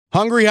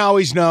Hungry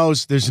Howie's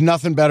knows there's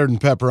nothing better than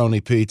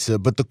pepperoni pizza,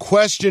 but the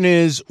question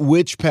is,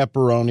 which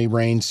pepperoni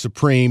reigns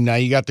supreme? Now,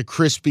 you got the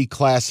crispy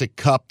classic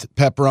cupped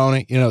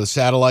pepperoni, the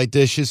satellite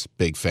dishes,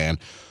 big fan.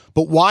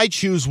 But why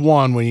choose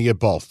one when you get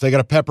both? They got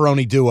a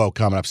pepperoni duo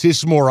coming up. See, this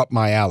is more up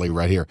my alley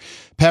right here.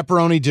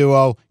 Pepperoni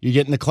duo, you're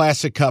getting the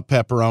classic cup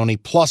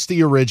pepperoni, plus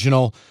the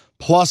original,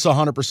 plus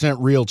 100%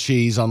 real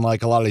cheese,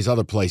 unlike a lot of these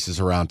other places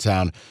around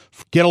town.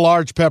 Get a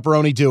large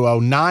pepperoni duo,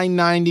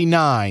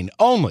 $9.99,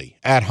 only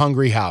at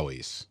Hungry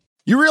Howie's.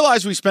 You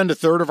realize we spend a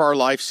third of our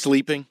life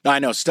sleeping? I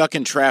know, stuck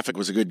in traffic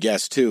was a good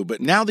guess too, but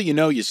now that you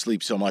know you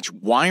sleep so much,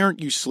 why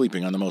aren't you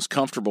sleeping on the most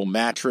comfortable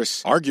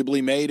mattress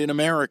arguably made in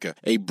America?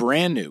 A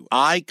brand new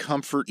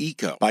iComfort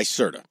Eco by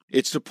Serta.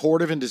 It's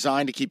supportive and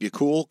designed to keep you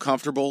cool,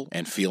 comfortable,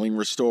 and feeling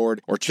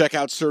restored. Or check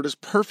out Serta's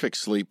Perfect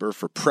Sleeper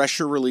for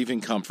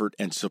pressure-relieving comfort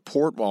and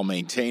support while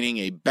maintaining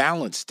a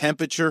balanced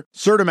temperature.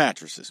 Serta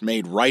mattresses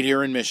made right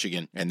here in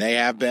Michigan, and they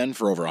have been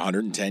for over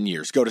 110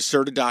 years. Go to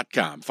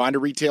Serta.com. Find a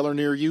retailer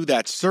near you.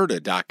 That's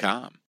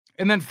Serta.com.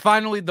 And then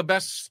finally, the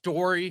best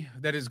story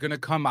that is going to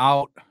come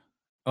out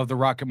of the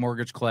Rocket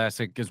Mortgage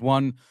Classic is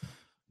one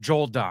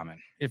Joel Dahmen.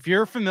 If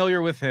you're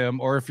familiar with him,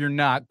 or if you're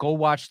not, go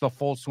watch the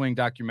Full Swing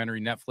documentary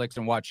Netflix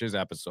and watch his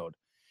episode.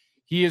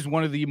 He is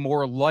one of the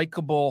more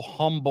likable,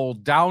 humble,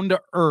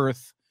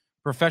 down-to-earth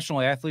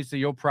professional athletes that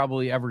you'll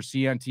probably ever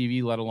see on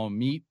TV, let alone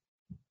meet.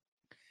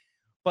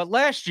 But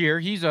last year,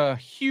 he's a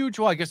huge,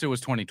 well, I guess it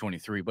was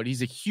 2023, but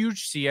he's a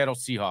huge Seattle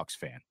Seahawks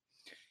fan.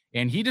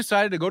 And he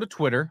decided to go to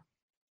Twitter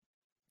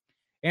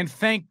and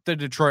thank the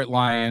Detroit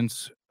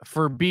Lions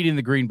for beating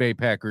the Green Bay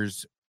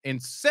Packers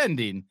and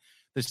sending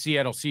the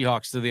Seattle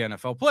Seahawks to the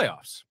NFL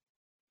playoffs.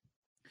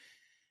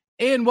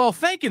 And while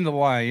thanking the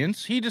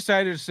Lions, he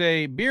decided to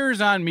say, beer is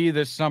on me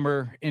this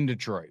summer in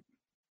Detroit.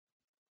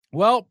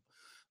 Well,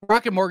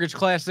 Rocket Mortgage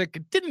Classic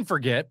didn't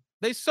forget.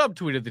 They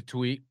subtweeted the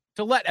tweet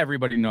to let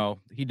everybody know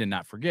he did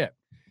not forget.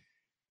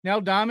 Now,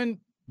 Dahmen,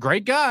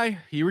 great guy.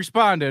 He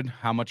responded,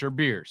 how much are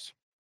beers?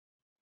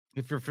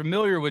 If you're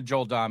familiar with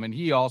Joel Dahmen,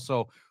 he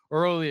also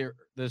earlier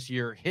this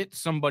year hit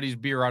somebody's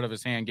beer out of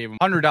his hand, gave him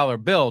a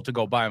 $100 bill to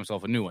go buy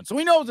himself a new one. So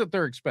he knows that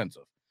they're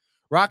expensive.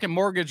 Rocket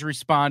Mortgage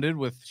responded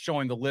with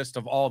showing the list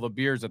of all the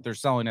beers that they're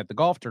selling at the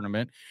golf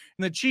tournament,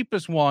 and the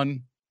cheapest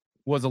one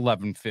was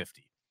 $11.50.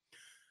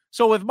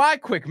 So with my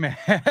quick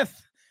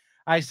math,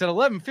 I said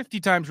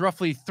 $11.50 times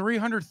roughly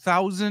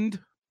 300,000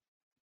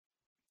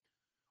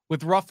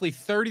 with roughly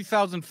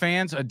 30,000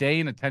 fans a day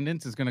in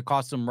attendance is going to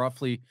cost them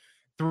roughly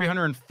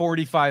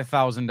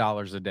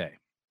 $345,000 a day.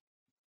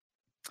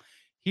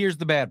 Here's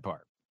the bad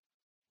part.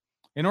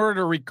 In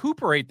order to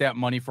recuperate that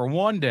money for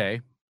one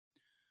day,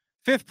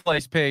 fifth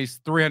place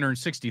pays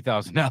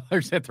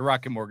 $360,000 at the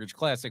Rocket Mortgage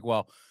Classic,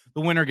 while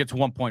the winner gets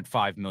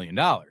 $1.5 million.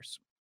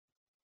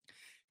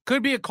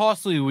 Could be a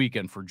costly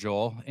weekend for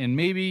Joel, and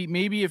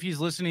maybe if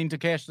he's listening to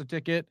Cash the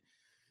Ticket,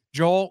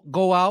 Joel,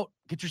 go out,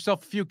 get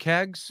yourself a few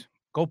kegs,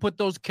 go put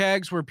those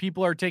kegs where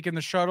people are taking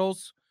the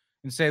shuttles,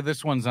 and say,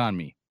 this one's on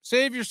me.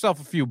 Save yourself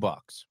a few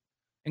bucks.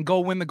 And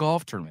go win the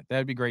golf tournament.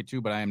 That'd be great, too,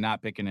 but I am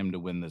not picking him to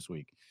win this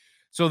week.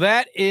 So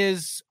that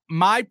is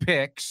my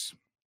picks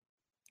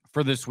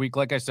for this week.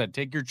 Like I said,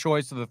 take your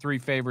choice of the three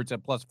favorites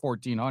at plus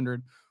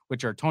 1,400,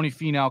 which are Tony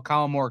Finau,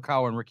 Colin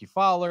Morikawa, and Ricky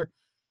Fowler.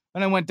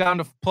 And I went down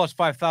to plus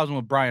 5,000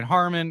 with Brian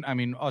Harmon. I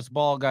mean, us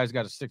ball guys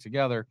got to stick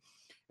together.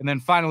 And then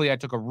finally, I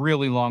took a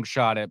really long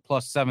shot at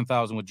plus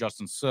 7,000 with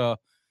Justin Suh.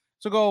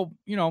 So go,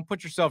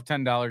 put yourself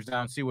 $10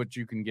 down, see what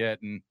you can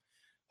get. And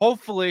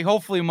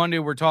hopefully Monday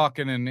we're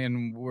talking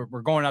and we're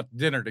going out to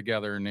dinner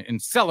together and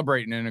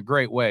celebrating in a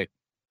great way.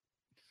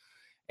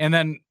 And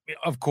then,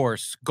 of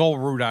course, go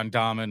root on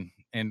Dahmen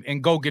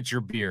and go get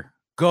your beer.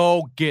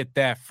 Go get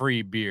that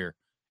free beer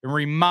and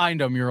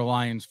remind them you're a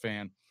Lions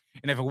fan.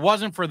 And if it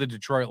wasn't for the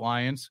Detroit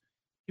Lions,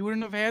 he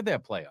wouldn't have had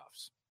that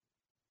playoffs.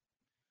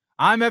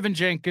 I'm Evan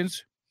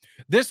Jenkins.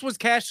 This was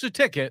Cash the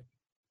Ticket,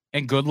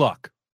 and good luck.